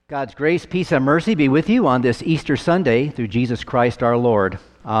God's grace, peace, and mercy be with you on this Easter Sunday through Jesus Christ our Lord.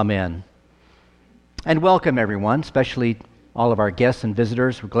 Amen. And welcome everyone, especially all of our guests and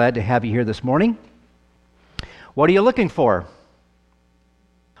visitors. We're glad to have you here this morning. What are you looking for?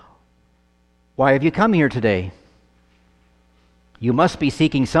 Why have you come here today? You must be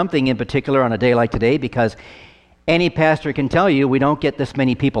seeking something in particular on a day like today, because any pastor can tell you we don't get this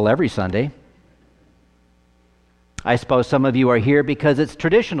many people every Sunday. I suppose some of you are here because it's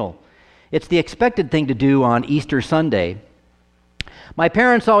traditional. It's the expected thing to do on Easter Sunday. My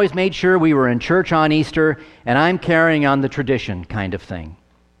parents always made sure we were in church on Easter, and I'm carrying on the tradition kind of thing.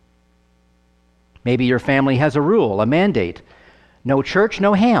 Maybe your family has a rule, a mandate. No church,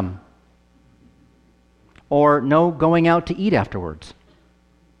 no ham. Or no going out to eat afterwards.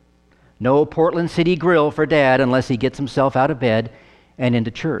 No Portland City Grill for Dad unless he gets himself out of bed and into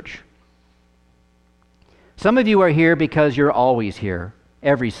church. Some of you are here because you're always here,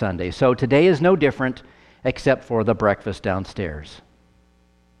 every Sunday. So today is no different except for the breakfast downstairs.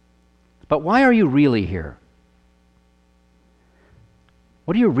 But why are you really here?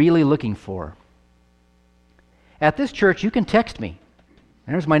 What are you really looking for? At this church, you can text me.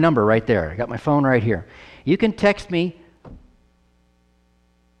 There's my number right there. I got my phone right here. You can text me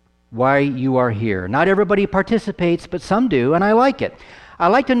why you are here. Not everybody participates, but some do, and I like it. I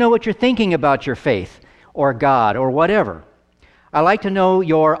like to know what you're thinking about your faith, or God, or whatever. I like to know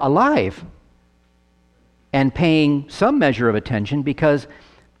you're alive and paying some measure of attention because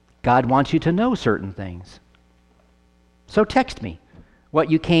God wants you to know certain things. So text me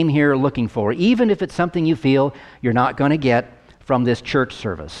what you came here looking for, even if it's something you feel you're not going to get from this church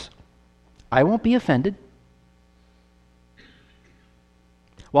service. I won't be offended.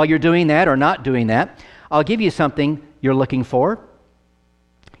 While you're doing that or not doing that, I'll give you something you're looking for,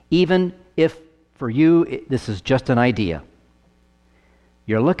 even if for you, this is just an idea.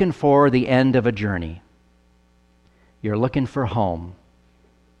 You're looking for the end of a journey. You're looking for home.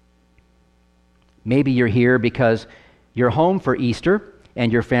 Maybe you're here because you're home for Easter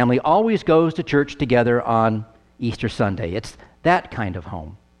and your family always goes to church together on Easter Sunday. It's that kind of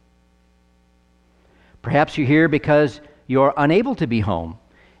home. Perhaps you're here because you're unable to be home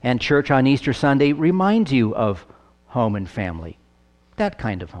and church on Easter Sunday reminds you of home and family. That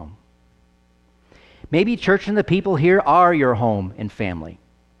kind of home. Maybe church and the people here are your home and family,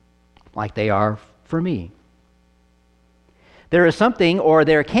 like they are for me. There is something, or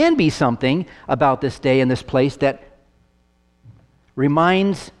there can be something, about this day and this place that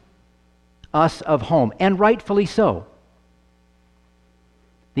reminds us of home, and rightfully so.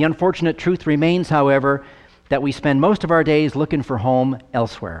 The unfortunate truth remains, however, that we spend most of our days looking for home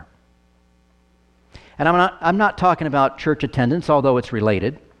elsewhere. And I'm not talking about church attendance, although it's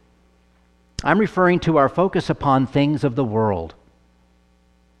related. I'm referring to our focus upon things of the world.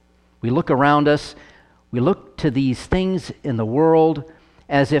 We look around us, we look to these things in the world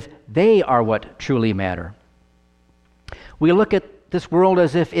as if they are what truly matter. We look at this world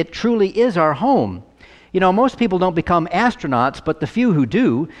as if it truly is our home. You know, most people don't become astronauts, but the few who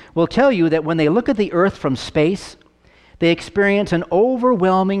do will tell you that when they look at the earth from space, they experience an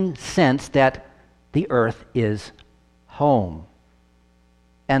overwhelming sense that the earth is home.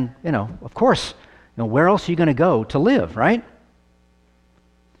 And, of course, where else are you going to go to live, right?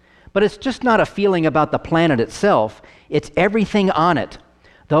 But it's just not a feeling about the planet itself. It's everything on it.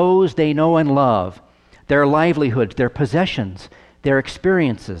 Those they know and love, their livelihoods, their possessions, their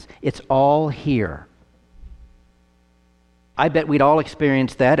experiences. It's all here. I bet we'd all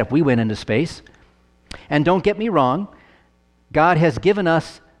experience that if we went into space. And don't get me wrong, God has given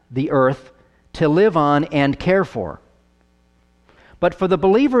us the earth to live on and care for. But for the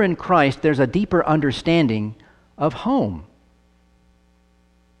believer in Christ, there's a deeper understanding of home.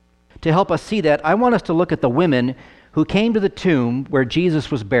 To help us see that, I want us to look at the women who came to the tomb where Jesus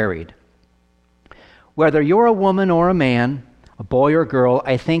was buried. Whether you're a woman or a man, a boy or girl,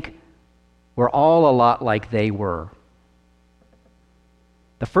 I think we're all a lot like they were.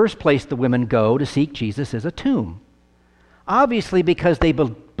 The first place the women go to seek Jesus is a tomb. Obviously because they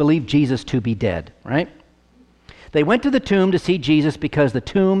believe Jesus to be dead, right? They went to the tomb to see Jesus because the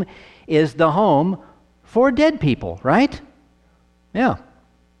tomb is the home for dead people, right? Yeah.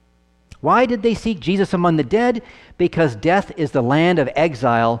 Why did they seek Jesus among the dead? Because death is the land of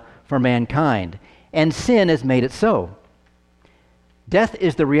exile for mankind, and sin has made it so. Death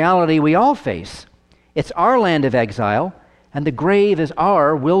is the reality we all face. It's our land of exile, and the grave is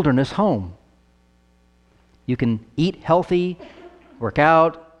our wilderness home. You can eat healthy, work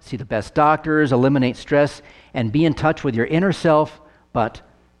out, see the best doctors, eliminate stress, and be in touch with your inner self, but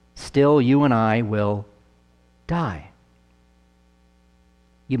still you and I will die.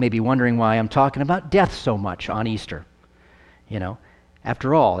 You may be wondering why I'm talking about death so much on Easter. You know,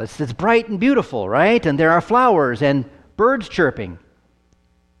 after all, it's bright and beautiful, right? And there are flowers and birds chirping.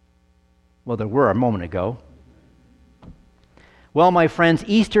 Well, there were a moment ago. Well, my friends,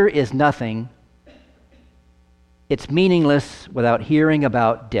 Easter is nothing. It's meaningless without hearing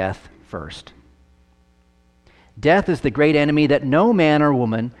about death first. Death is the great enemy that no man or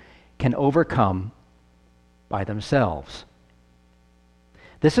woman can overcome by themselves.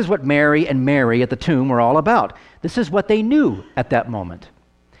 This is what Mary and Mary at the tomb were all about. This is what they knew at that moment.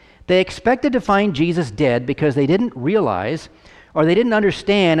 They expected to find Jesus dead because they didn't realize or they didn't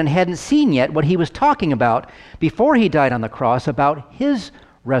understand and hadn't seen yet what he was talking about before he died on the cross about his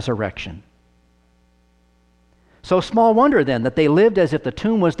resurrection. So small wonder then that they lived as if the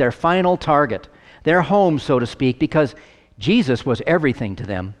tomb was their final target, their home, so to speak, because Jesus was everything to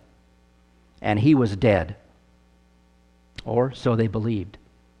them and he was dead. Or so they believed.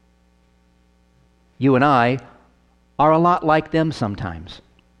 You and I are a lot like them sometimes.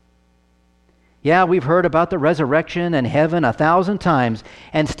 Yeah, we've heard about the resurrection and heaven 1,000 times,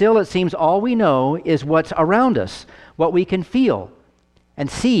 and still it seems all we know is what's around us, what we can feel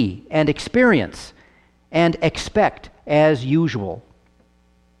and see and experience and expect as usual.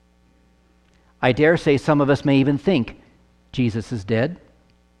 I dare say some of us may even think Jesus is dead.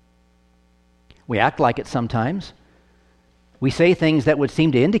 We act like it sometimes. We say things that would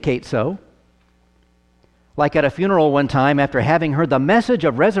seem to indicate so. Like at a funeral one time, after having heard the message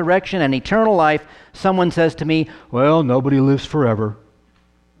of resurrection and eternal life, someone says to me, "Well, nobody lives forever."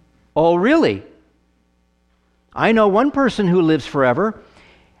 Oh, really? I know one person who lives forever,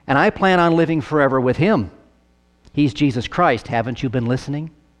 and I plan on living forever with him. He's Jesus Christ. Haven't you been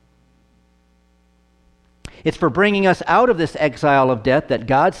listening? It's for bringing us out of this exile of death that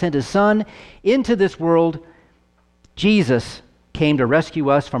God sent his Son into this world. Jesus came to rescue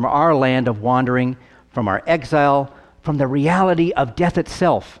us from our land of wandering, from our exile, from the reality of death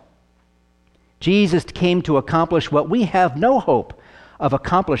itself. Jesus came to accomplish what we have no hope of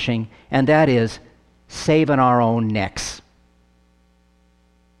accomplishing, and that is saving our own necks.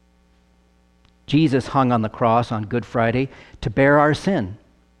 Jesus hung on the cross on Good Friday to bear our sin.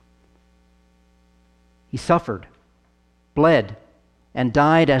 He suffered, bled, and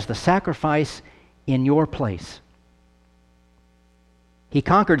died as the sacrifice in your place. He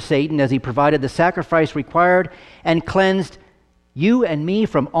conquered Satan as he provided the sacrifice required and cleansed you and me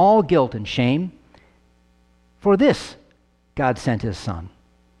from all guilt and shame. For this, God sent his Son.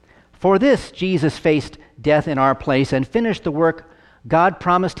 For this, Jesus faced death in our place and finished the work God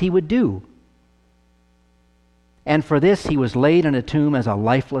promised he would do. And for this, he was laid in a tomb as a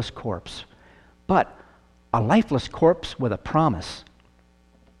lifeless corpse. But a lifeless corpse with a promise.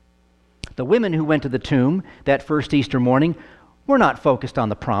 The women who went to the tomb that first Easter morning were not focused on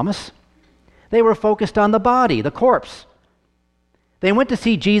the promise. They were focused on the body, the corpse. They went to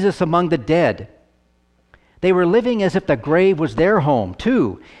see Jesus among the dead. They were living as if the grave was their home,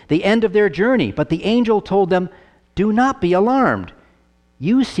 too, the end of their journey. But the angel told them, "Do not be alarmed.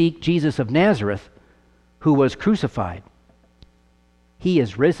 You seek Jesus of Nazareth, who was crucified. He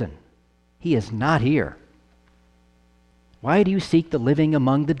is risen. He is not here. Why do you seek the living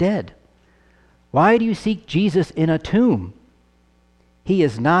among the dead? Why do you seek Jesus in a tomb? He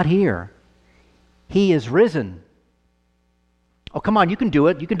is not here. He is risen." Oh, come on, you can do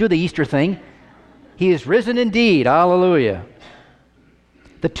it. You can do the Easter thing. He is risen indeed. Hallelujah.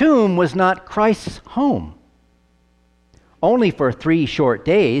 The tomb was not Christ's home. Only for 3 short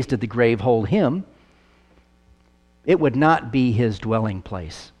days did the grave hold him. It would not be his dwelling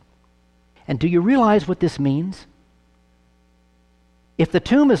place. And do you realize what this means? If the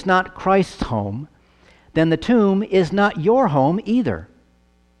tomb is not Christ's home, then the tomb is not your home either.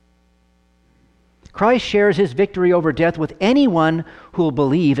 Christ shares his victory over death with anyone who will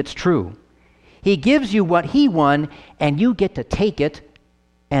believe it's true. He gives you what he won, and you get to take it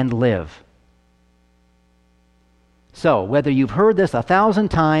and live. So, whether you've heard this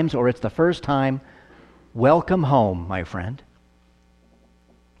 1,000 times or it's the first time, welcome home, my friend.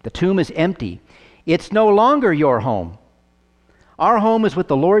 The tomb is empty. It's no longer your home. Our home is with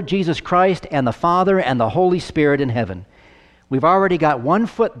the Lord Jesus Christ and the Father and the Holy Spirit in heaven. We've already got one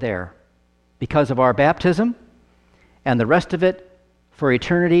foot there because of our baptism, and the rest of it for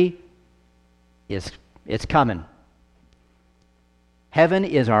eternity it's coming. Heaven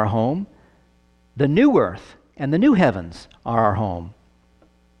is our home. The new earth and the new heavens are our home.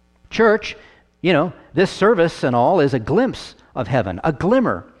 Church, this service and all is a glimpse of heaven, a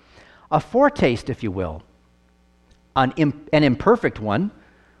glimmer, a foretaste, if you will. An imperfect one,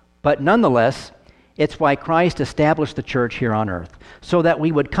 but nonetheless, It's why Christ established the church here on earth, so that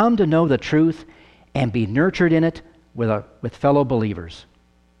we would come to know the truth and be nurtured in it with fellow believers.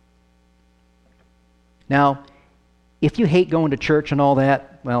 Now, if you hate going to church and all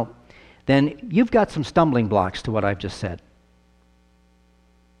that, well, then you've got some stumbling blocks to what I've just said.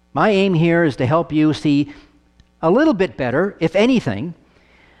 My aim here is to help you see a little bit better, if anything,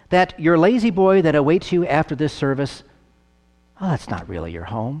 that your lazy boy that awaits you after this service, oh, that's not really your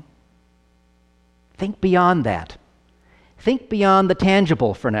home. Think beyond that. Think beyond the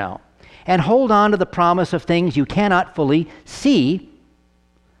tangible for now, and hold on to the promise of things you cannot fully see,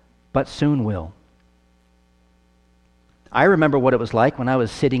 but soon will. I remember what it was like when I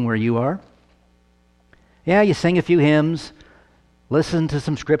was sitting where you are. Yeah, you sing a few hymns, listen to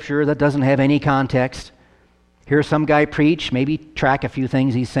some scripture that doesn't have any context, hear some guy preach, maybe track a few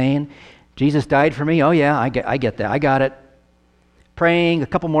things he's saying. Jesus died for me. Oh yeah, I get that. I got it. Praying, a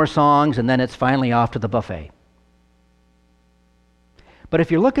couple more songs, and then it's finally off to the buffet. But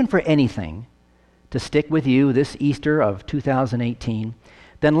if you're looking for anything to stick with you this Easter of 2018,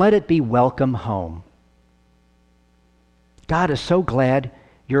 then let it be welcome home. God is so glad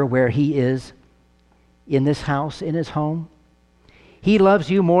you're where He is, in this house, in His home. He loves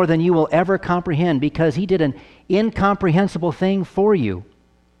you more than you will ever comprehend because He did an incomprehensible thing for you.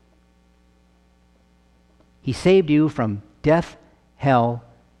 He saved you from death, hell,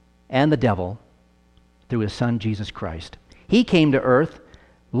 and the devil through His Son, Jesus Christ. He came to earth,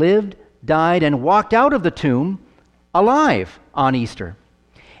 lived, died, and walked out of the tomb alive on Easter.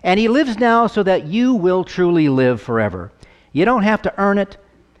 And He lives now so that you will truly live forever. You don't have to earn it.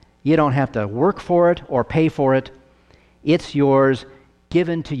 You don't have to work for it or pay for it. It's yours,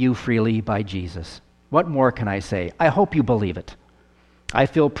 given to you freely by Jesus. What more can I say? I hope you believe it. I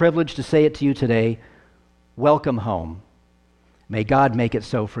feel privileged to say it to you today. Welcome home. May God make it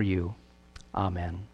so for you. Amen.